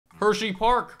Hershey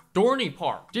Park, Dorney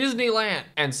Park, Disneyland,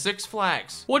 and Six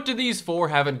Flags. What do these four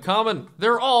have in common?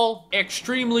 They're all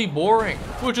extremely boring,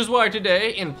 which is why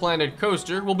today in Planet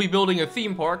Coaster, we'll be building a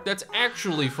theme park that's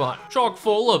actually fun, chock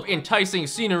full of enticing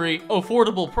scenery,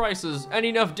 affordable prices, and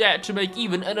enough debt to make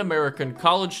even an American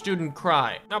college student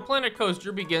cry. Now, Planet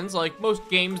Coaster begins like most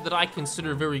games that I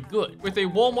consider very good, with a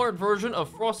Walmart version of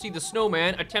Frosty the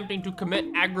Snowman attempting to commit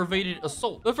aggravated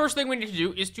assault. The first thing we need to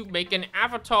do is to make an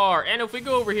avatar, and if we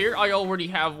go over here, I already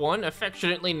have one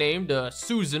affectionately named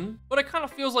Susan, but it kind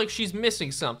of feels like she's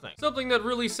missing something. Something that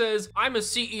really says, I'm a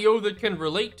CEO that can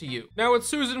relate to you. Now with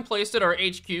Susan placed at our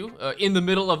HQ in the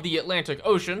middle of the Atlantic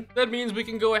Ocean, that means we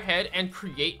can go ahead and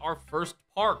create our first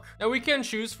park. Now we can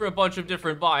choose for a bunch of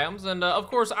different biomes, and of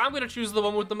course I'm gonna choose the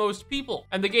one with the most people.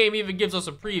 And the game even gives us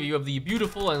a preview of the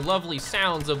beautiful and lovely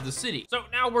sounds of the city. So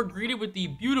now we're greeted with the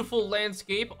beautiful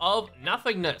landscape of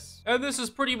nothingness. And this is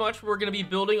pretty much where we're gonna be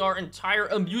building our entire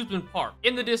amusement park.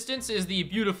 In the distance is the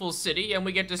beautiful city, and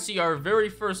we get to see our very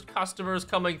first customers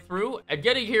coming through and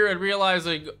getting here and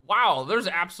realizing, wow, there's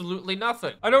absolutely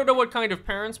nothing. I don't know what kind of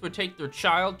parents would take their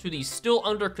child to the still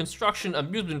under construction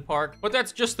amusement park, but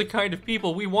that's just the kind of people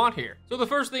we want here. So the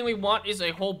first thing we want is a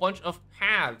whole bunch of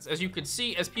paths, as you can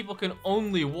see, as people can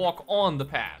only walk on the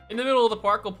path. In the middle of the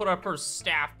park, we'll put our first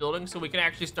staff building so we can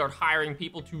actually start hiring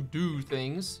people to do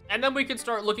things. And then we can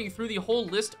start looking through the whole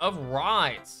list of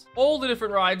rides. All the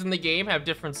different rides in the game have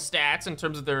different stats in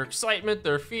terms of their excitement,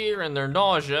 their fear, and their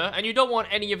nausea, and you don't want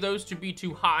any of those to be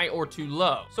too high or too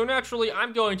low. So naturally,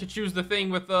 I'm going to choose the thing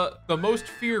with the most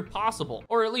fear possible,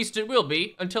 or at least it will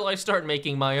be until I start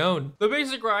making my own. The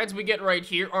basic rides we get right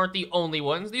here aren't the only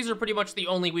ones. These are pretty much the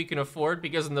only we can afford,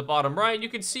 because in the bottom right, you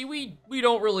can see we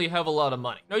don't really have a lot of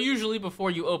money. Now, usually before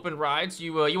you open rides,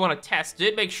 you want to test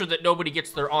it, make sure that nobody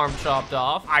gets their arm chopped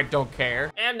off. I don't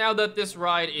care. And now that this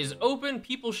ride is open,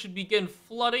 people should begin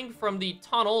flooding from the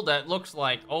tunnel that looks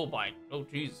like, oh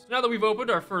geez. So now that we've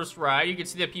opened our first ride, you can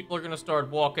see that people are gonna start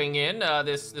walking in.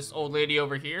 This old lady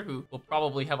over here who will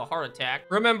probably have a heart attack.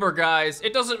 Remember, guys,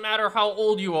 it doesn't matter how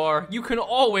old you are, you can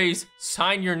always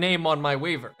sign your name on my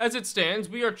waiver. As it stands,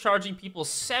 we are charging people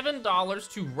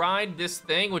 $7 to ride this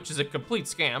thing, which is a complete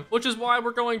scam, which is why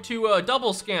we're going to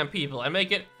double scam people and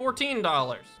make it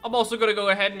 $14. I'm also gonna go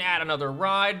ahead and add another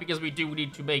ride because we do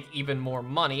need to make even more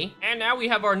money. And now we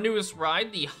have our newest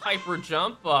ride, the Hyper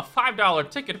Jump, $5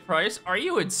 ticket price. Are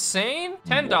you insane?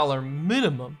 $10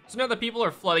 minimum. So now that people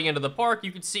are flooding into the park,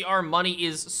 you can see our money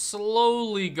is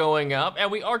slowly going up,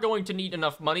 and we are going to need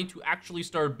enough money to actually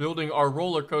start building our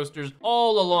roller coasters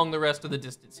all along the rest of the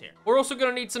distance here. We're also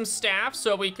gonna need some staff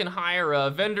so we can hire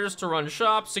vendors to run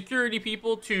shops, security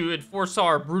people to enforce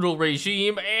our brutal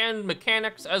regime, and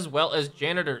mechanics as well as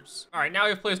janitors. All right, now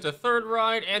we've placed a third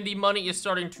ride and the money is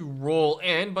starting to roll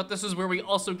in, but this is where we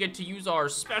also get to use our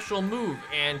special move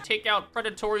and take out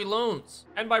predatory loans.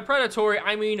 And by predatory,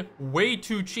 I mean way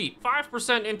too cheap.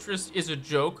 5% interest is a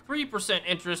joke, 3%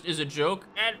 interest is a joke,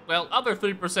 and well, other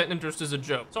 3% interest is a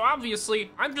joke. So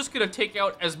obviously, I'm just gonna take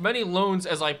out as many loans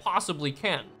as I possibly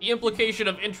can. The implication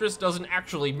of interest doesn't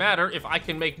actually matter if I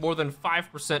can make more than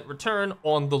 5% return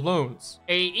on the loans.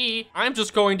 AE, I'm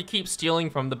just going to keep stealing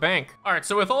from the bank. All right,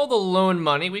 so with all the loan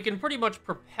money, we can pretty much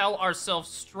propel ourselves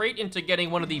straight into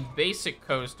getting one of the basic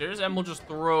coasters, and we'll just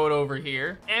throw it over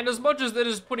here. And as much as that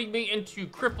is putting me into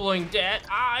crippling debt,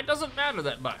 it doesn't matter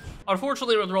that much.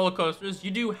 Unfortunately, with roller coasters,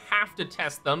 you do have to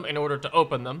test them in order to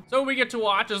open them. So we get to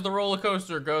watch as the roller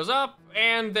coaster goes up,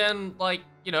 and then, like,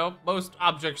 you know, most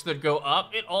objects that go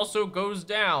up, it also goes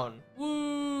down.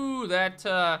 Woo,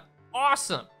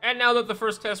 awesome. And now that the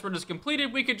first test run is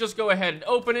completed, we could just go ahead and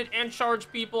open it and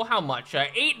charge people how much?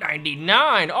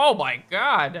 $8.99. Oh my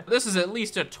God. This is at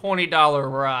least a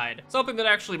 $20 ride. Something that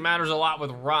actually matters a lot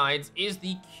with rides is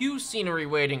the queue scenery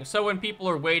waiting. So when people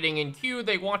are waiting in queue,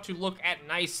 they want to look at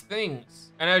nice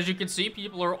things. And as you can see,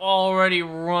 people are already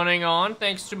running on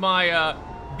thanks to my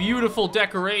beautiful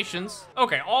decorations.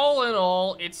 Okay, all in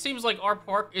all, it seems like our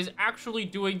park is actually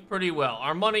doing pretty well.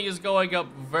 Our money is going up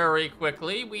very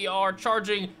quickly. We are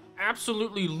charging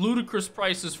absolutely ludicrous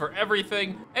prices for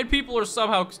everything, and people are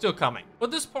somehow still coming. But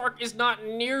this park is not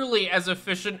nearly as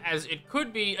efficient as it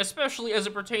could be, especially as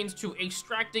it pertains to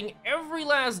extracting every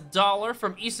last dollar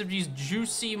from each of these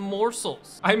juicy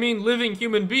morsels. I mean, living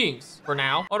human beings, for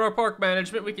now. On our park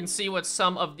management, we can see what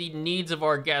some of the needs of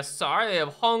our guests are. They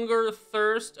have hunger,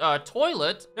 thirst,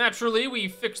 toilet. Naturally, we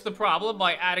fixed the problem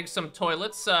by adding some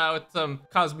toilets with some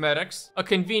cosmetics, a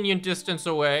convenient distance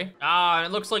away. And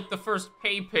it looks like the first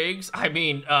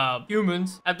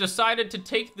humans, have decided to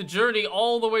take the journey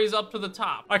all the ways up to the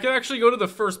top. I can actually go to the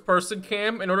first person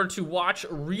cam in order to watch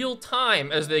real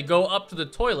time as they go up to the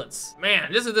toilets.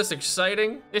 Man, isn't this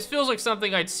exciting? This feels like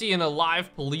something I'd see in a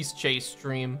live police chase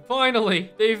stream.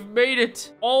 Finally, they've made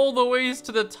it all the ways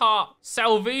to the top.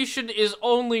 Salvation is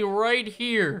only right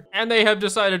here. And they have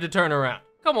decided to turn around.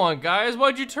 Come on, guys,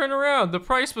 why'd you turn around? The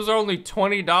price was only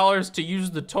 $20 to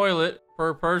use the toilet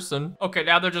per person. Okay,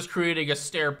 now they're just creating a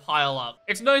stair pile up.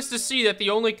 It's nice to see that the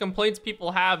only complaints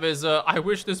people have is, I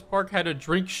wish this park had a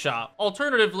drink shop.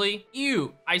 Alternatively,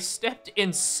 ew, I stepped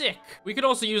in sick. We could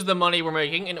also use the money we're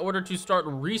making in order to start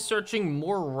researching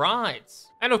more rides.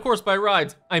 And of course, by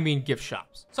rides, I mean gift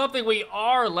shops. Something we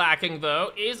are lacking,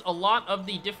 though, is a lot of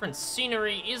the different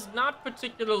scenery is not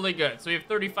particularly good. So we have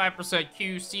 35%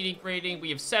 queue seating rating, we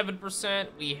have 7%,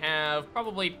 we have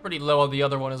probably pretty low on the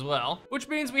other one as well, which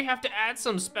means we have to add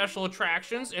some special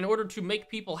attractions in order to make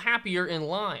people happier in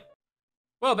line.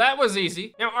 Well, that was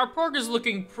easy. Now, our park is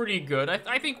looking pretty good.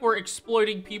 I think we're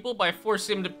exploiting people by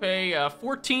forcing them to pay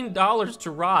 $14 to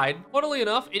ride. Funnily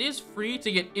enough, it is free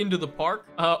to get into the park,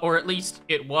 or at least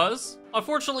it was.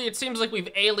 Unfortunately, it seems like we've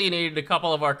alienated a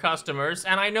couple of our customers,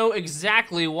 and I know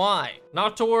exactly why.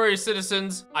 Not to worry,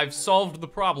 citizens, I've solved the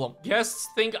problem. Guests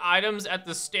think items at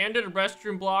the standard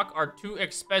restroom block are too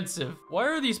expensive. Why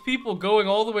are these people going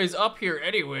all the ways up here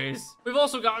anyways? We've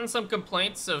also gotten some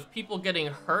complaints of people getting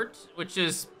hurt, which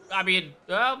is, I mean,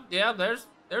 well, yeah, there's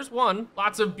one.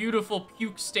 Lots of beautiful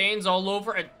puke stains all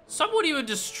over, and someone even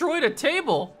destroyed a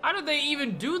table. How did they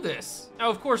even do this? Now,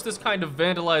 of course, this kind of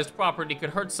vandalized property could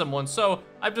hurt someone, so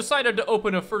I've decided to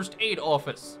open a first aid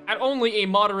office at only a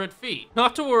moderate fee.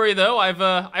 Not to worry, though,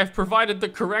 I've provided the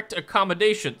correct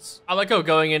accommodations. I like how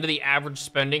going into the average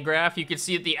spending graph, you can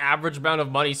see that the average amount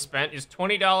of money spent is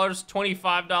 $20,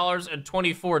 $25, and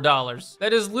 $24.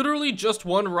 That is literally just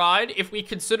one ride if we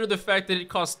consider the fact that it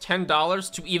costs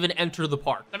 $10 to even enter the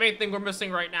park. The main thing we're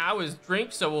missing right now is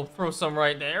drinks, so we'll throw some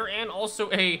right there, and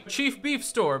also a Chief Beef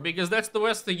store, because that's the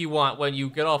best thing you want when you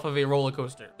get off of a roller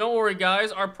coaster. Don't worry,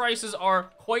 guys, our prices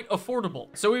are quite affordable.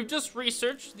 So we've just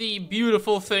researched the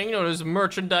beautiful thing known as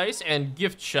merchandise and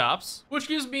gift shops, which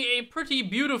gives me a pretty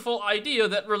beautiful idea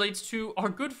that relates to our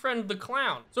good friend the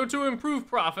clown. So to improve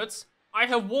profits, I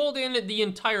have walled in the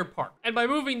entire park, and by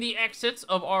moving the exits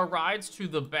of our rides to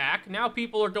the back, now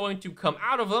people are going to come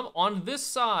out of them on this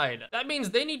side. That means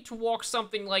they need to walk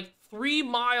something like 3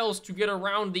 miles to get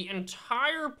around the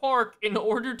entire park in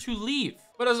order to leave.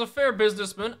 But as a fair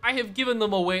businessman, I have given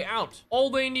them a way out. All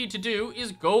they need to do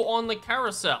is go on the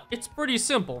carousel. It's pretty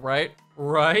simple, right?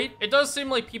 Right? It does seem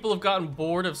like people have gotten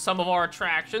bored of some of our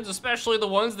attractions, especially the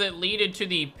ones that lead into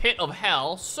the pit of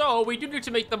hell, so we do need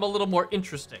to make them a little more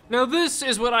interesting. Now, this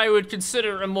is what I would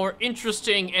consider a more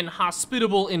interesting and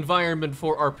hospitable environment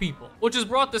for our people, which has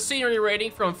brought the scenery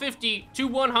rating from 50 to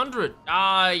 100.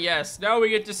 Ah, yes, now we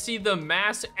get to see the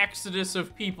mass exodus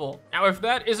of people. Now, if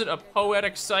that isn't a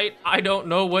poetic sight, I don't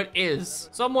know what is.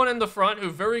 Someone in the front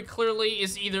who very clearly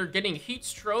is either getting heat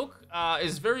stroke,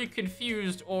 is very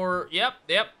confused, or yep,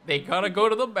 they gotta go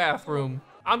to the bathroom.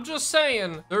 I'm just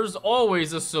saying, there's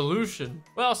always a solution.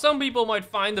 Well, some people might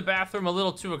find the bathroom a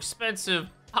little too expensive.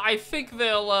 I think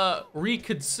they'll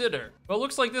reconsider. Well, it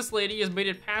looks like this lady has made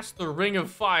it past the ring of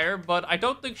fire, but I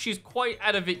don't think she's quite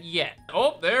out of it yet.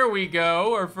 Oh, there we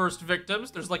go, our first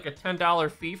victims. There's like a $10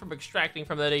 fee from extracting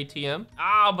from that ATM.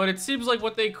 Ah, but it seems like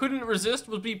what they couldn't resist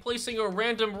was be placing a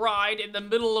random ride in the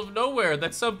middle of nowhere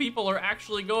that some people are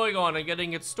actually going on and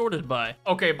getting extorted by.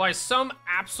 Okay, by some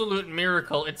absolute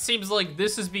miracle, it seems like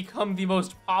this has become the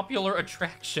most popular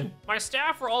attraction. My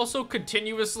staff are also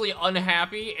continuously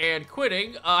unhappy and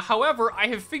quitting. However, I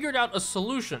have figured out a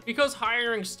solution. Because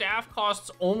hiring staff costs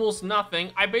almost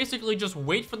nothing, I basically just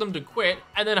wait for them to quit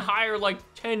and then hire like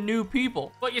 10 new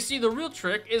people. But you see, the real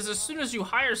trick is as soon as you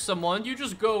hire someone, you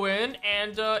just go in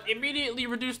and immediately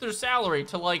reduce their salary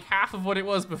to like half of what it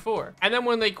was before. And then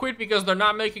when they quit because they're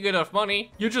not making enough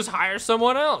money, you just hire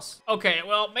someone else. Okay,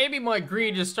 well, maybe my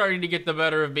greed is starting to get the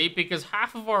better of me because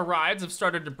half of our rides have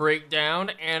started to break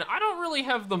down and I don't really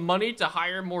have the money to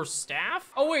hire more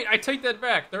staff. Oh wait, I take that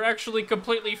back. They're actually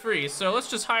completely free. So let's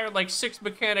just hire like 6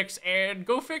 mechanics and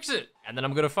go fix it. And then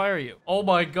I'm gonna fire you. Oh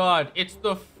my God, it's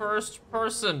the first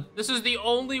person. This is the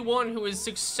only one who has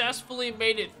successfully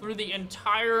made it through the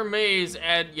entire maze.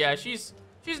 And yeah, she's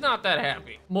She's not that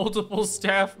happy. Multiple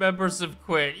staff members have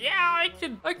quit. Yeah,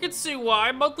 I could see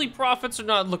why. Monthly profits are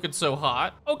not looking so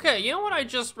hot. Okay, you know what I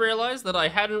just realized that I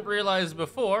hadn't realized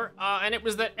before? And it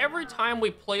was that every time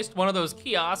we placed one of those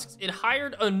kiosks, it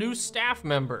hired a new staff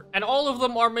member. And all of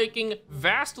them are making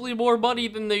vastly more money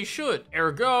than they should.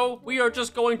 Ergo, we are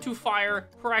just going to fire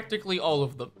practically all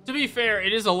of them. To be fair,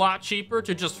 it is a lot cheaper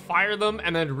to just fire them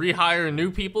and then rehire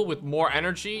new people with more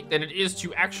energy than it is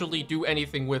to actually do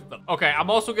anything with them. Okay, I'm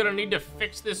also gonna need to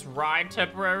fix this ride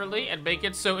temporarily and make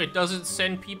it so it doesn't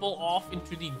send people off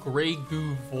into the gray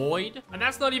goo void. And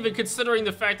that's not even considering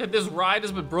the fact that this ride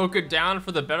has been broken down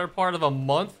for the better part of a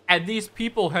month, and these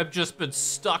people have just been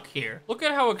stuck here. Look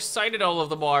at how excited all of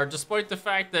them are, despite the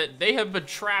fact that they have been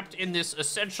trapped in this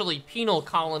essentially penal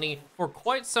colony for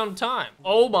quite some time.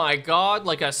 Oh my god,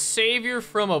 like a savior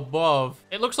from above.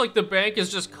 It looks like the bank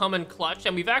has just come in clutch,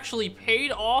 and we've actually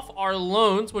paid off our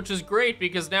loans, which is great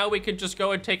because now we can just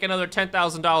go and take another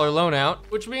 $10,000 loan out,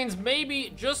 which means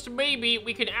maybe, just maybe,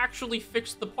 we can actually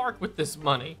fix the park with this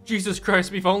money. Jesus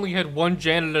Christ, we've only had one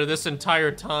janitor this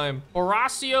entire time.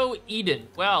 Horacio Eden.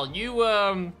 Well,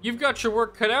 you've got your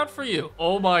work cut out for you.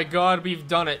 Oh my god, we've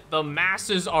done it. The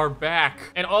masses are back.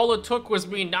 And all it took was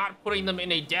me not putting them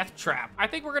in a death trap. I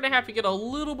think we're gonna have to get a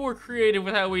little more creative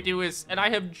with how we do this, and I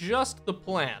have just the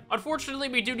plan. Unfortunately,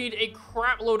 we do need a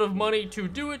crap load of money to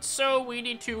do it, so we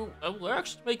need to, we're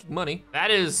actually making money. That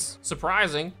is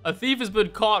surprising. A thief has been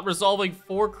caught resolving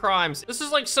 4 crimes. This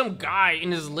is like some guy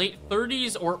in his late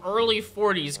 30s or early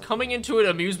 40s coming into an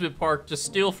amusement park to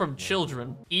steal from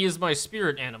children. He is my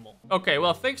spirit animal. Okay,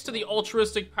 well, thanks to the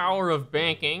altruistic power of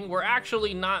banking, we're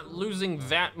actually not losing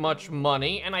that much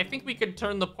money, and I think we can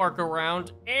turn the park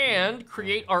around and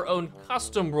create our own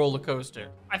custom roller coaster.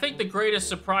 I think the greatest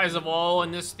surprise of all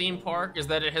in this theme park is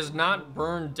that it has not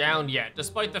burned down yet,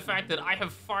 despite the fact that I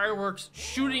have fireworks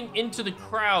shooting into the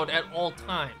crowd at all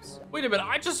times. Wait a minute,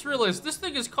 I just realized this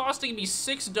thing is costing me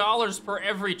 $6 per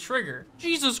every trigger.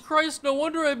 Jesus Christ, no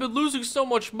wonder I've been losing so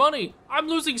much money. I'm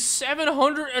losing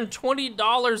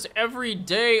 $720 every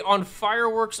day on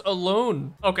fireworks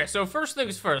alone. Okay, so first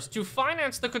things first, to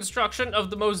finance the construction of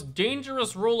the most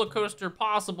dangerous roller coaster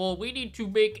possible, we need to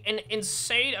make an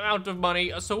insane amount of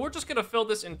money, so we're just gonna fill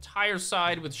this entire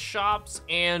side with shops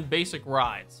and basic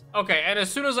rides. Okay, and as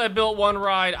soon as I built one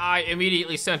ride, I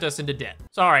immediately sent us into debt.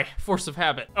 Sorry, force of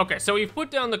habit. Okay, so we've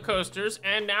put down the coasters,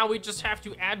 and now we just have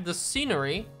to add the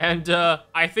scenery, and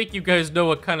I think you guys know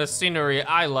what kind of scenery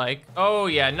I like. Oh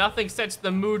yeah, nothing sets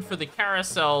the mood for the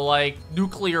carousel like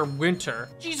nuclear winter.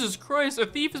 Jesus Christ, a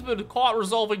thief has been caught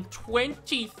resolving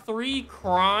 23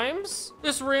 crimes?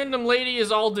 This random lady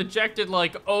is all dejected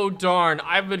like, oh darn,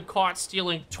 I've been caught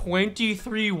stealing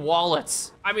 23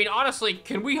 wallets. I mean, honestly,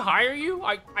 can we hire you?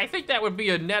 I think that would be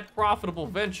a net profitable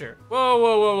venture. Whoa,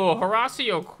 whoa, whoa, whoa,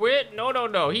 Horacio quit? No, no,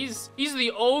 no, he's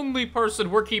the only person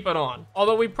we're keeping on.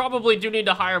 Although we probably do need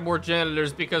to hire more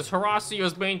janitors because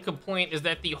Horacio's main complaint is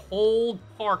that the whole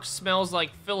park smells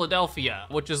like Philadelphia,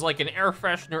 which is like an air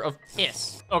freshener of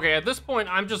piss. Okay, at this point,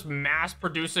 I'm just mass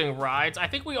producing rides. I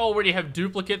think we already have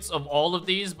duplicates of all of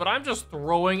these, but I'm just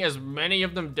throwing as many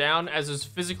of them down as is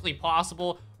physically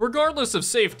possible, regardless of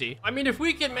safety. I mean, if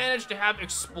we can manage to have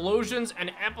explosions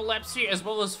and epilepsy as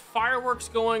well as fireworks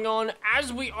going on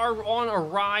as we are on a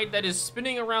ride that is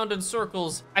spinning around in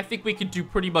circles, I think we could do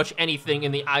pretty much anything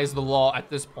in the eyes of the law at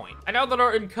this point. And now that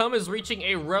our income is reaching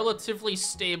a relatively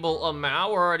stable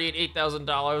amount, we're already at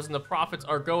 $8,000 and the profits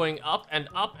are going up and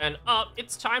up and up,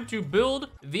 it's time to build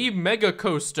the mega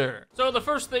coaster. So the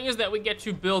first thing is that we get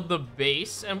to build the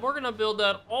base, and we're gonna build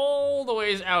that all the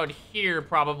ways out here,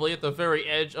 probably at the very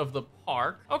edge of the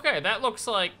park. Okay, that looks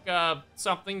like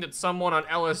something that someone on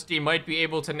LSD might be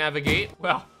able to navigate.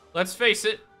 Well, let's face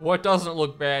it, what doesn't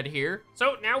look bad here?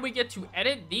 So now we get to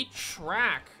edit the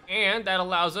track, and that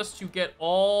allows us to get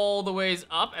all the ways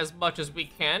up as much as we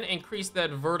can, increase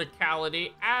that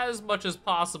verticality as much as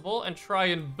possible, and try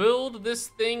and build this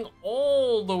thing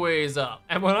all the ways up.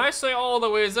 And when I say all the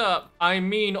ways up, I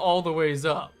mean all the ways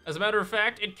up. As a matter of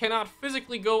fact, it cannot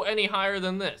physically go any higher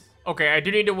than this. Okay, I do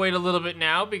need to wait a little bit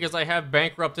now because I have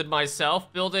bankrupted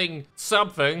myself building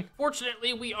something.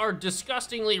 Fortunately, we are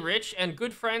disgustingly rich and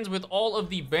good friends with all of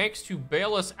the banks to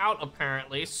bail us out,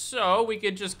 apparently, so we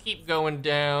could just keep going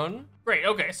down. Great,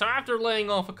 okay, so after laying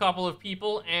off a couple of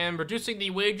people and reducing the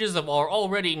wages of our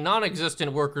already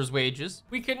non-existent workers' wages,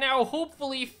 we can now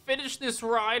hopefully finish this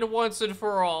ride once and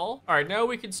for all. All right, now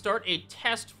we can start a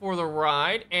test for the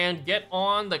ride and get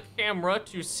on the camera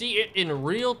to see it in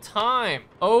real time.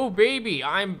 Oh baby,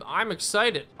 I'm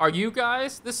excited. Are you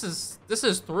guys? This is This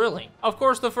is thrilling. Of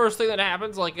course, the first thing that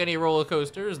happens, like any roller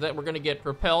coaster, is that we're gonna get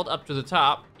propelled up to the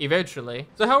top eventually.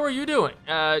 So how are you doing?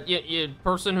 You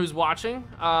person who's watching,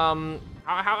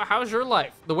 how's your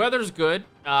life? The weather's good,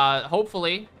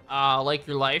 hopefully, like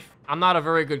your life. I'm not a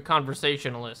very good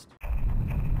conversationalist.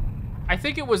 I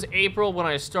think it was April when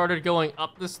I started going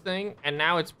up this thing, and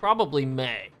now it's probably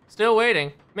May. Still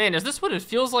waiting. Man, is this what it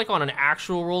feels like on an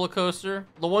actual roller coaster?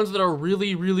 The ones that are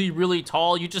really, really, really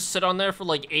tall, you just sit on there for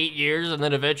like 8 years and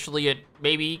then eventually it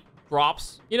maybe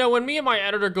drops. You know, when me and my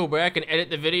editor go back and edit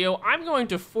the video, I'm going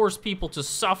to force people to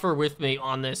suffer with me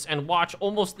on this and watch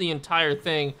almost the entire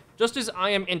thing, just as I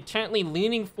am intently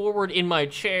leaning forward in my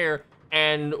chair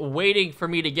and waiting for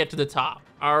me to get to the top.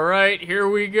 All right, here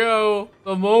we go.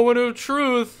 The moment of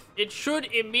truth. It should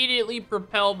immediately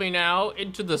propel me now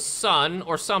into the sun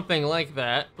or something like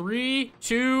that. 3,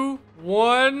 2,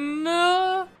 1.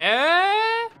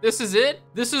 This is it?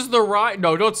 This is the ride?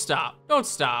 No, don't stop. Don't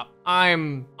stop.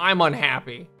 I'm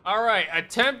unhappy. All right,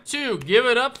 attempt 2. Give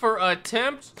it up for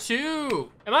attempt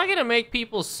 2. Am I gonna make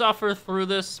people suffer through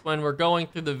this when we're going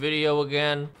through the video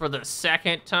again for the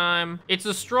second time? It's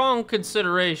a strong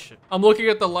consideration. I'm looking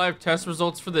at the live test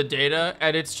results for the data,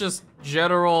 and it's just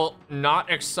general not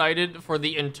excited for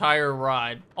the entire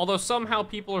ride. Although somehow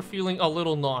people are feeling a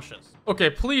little nauseous.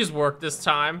 Okay, please work this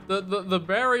time. The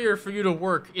barrier for you to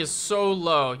work is so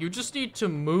low. You just need to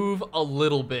move a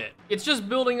little bit. It's just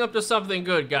building up to something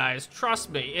good, guys. Trust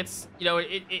me. It's, you know,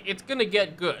 it's gonna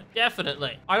get good.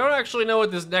 Definitely. I don't actually know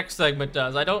what this next segment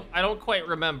does. I don't quite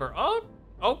remember. Oh,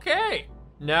 okay.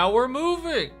 Now we're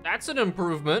moving. That's an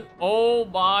improvement. Oh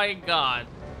my God.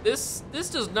 This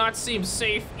does not seem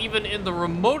safe even in the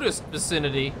remotest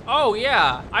vicinity. Oh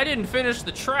yeah, I didn't finish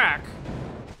the track.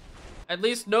 At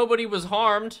least nobody was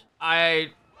harmed.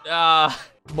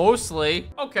 Mostly.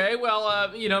 Okay,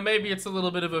 well, you know, maybe it's a little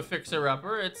bit of a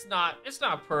fixer-upper. It's not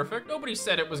perfect. Nobody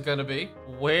said it was gonna be.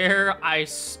 Where I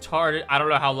started, I don't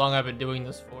know how long I've been doing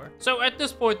this for. So at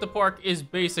this point, the park is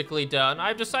basically done.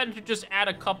 I've decided to just add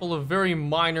a couple of very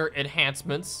minor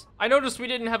enhancements. I noticed we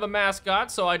didn't have a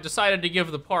mascot, so I decided to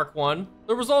give the park one.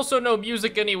 There was also no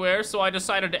music anywhere, so I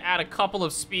decided to add a couple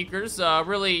of speakers,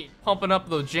 really pumping up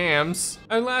the jams.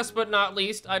 And last but not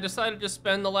least, I decided to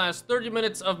spend the last 30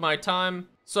 minutes of my time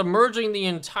submerging the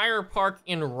entire park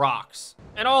in rocks.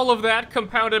 And all of that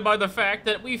compounded by the fact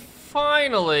that we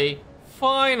finally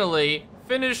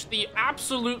finished the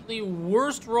absolutely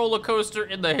worst roller coaster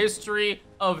in the history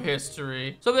of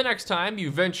history. So the next time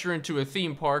you venture into a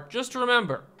theme park, just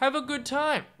remember, have a good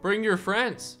time, bring your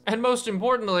friends, and most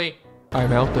importantly,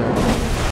 I'm out there.